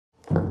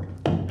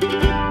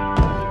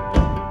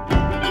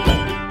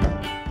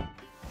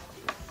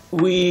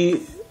We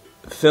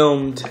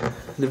filmed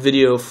the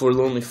video for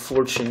Lonely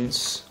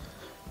Fortunes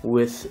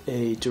with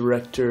a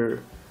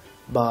director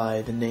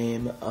by the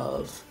name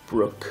of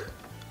Brooke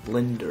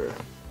Linder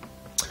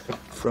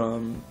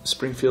from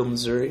Springfield,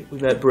 Missouri. We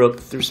met Brooke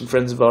through some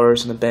friends of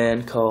ours in a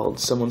band called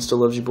Someone Still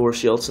Loves You,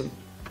 Boris Yeltsin.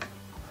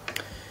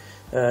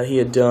 He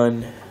had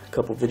done a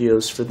couple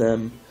videos for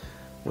them,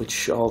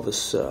 which all of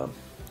us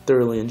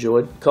thoroughly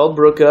enjoyed. Called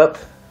Brooke up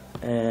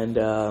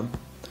and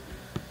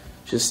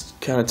just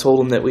kind of told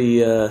him that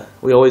we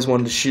always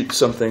wanted to shoot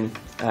something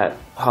at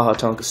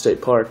Tonka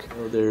State Park.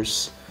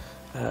 There's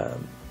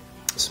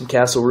some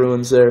castle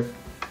ruins there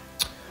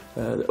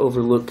that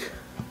overlook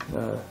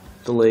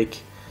the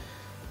lake,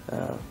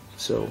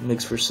 so it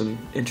makes for some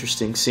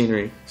interesting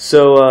scenery.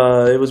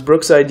 So it was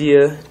Brooke's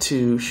idea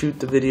to shoot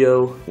the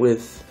video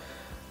with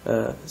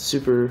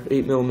super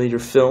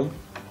 8mm film.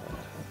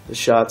 The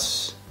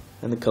shots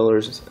and the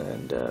colors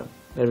and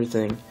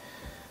everything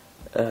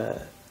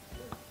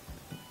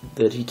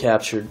that he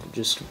captured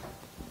just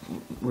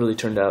really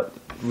turned out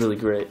really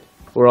great.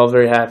 We're all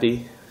very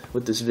happy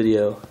with this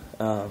video,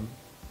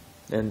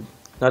 and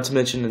not to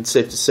mention, it's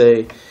safe to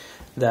say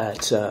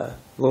that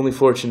Lonely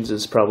Fortunes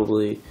is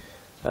probably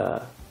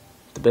the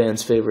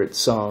band's favorite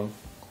song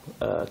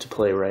to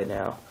play right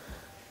now.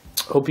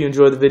 Hope you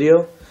enjoy the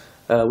video.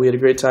 We had a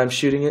great time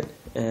shooting it,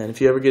 and if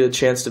you ever get a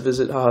chance to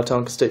visit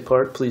Tonka State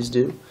Park, please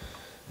do,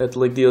 at the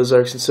Lake of the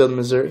Ozarks in southern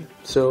Missouri.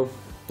 So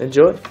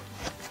enjoy.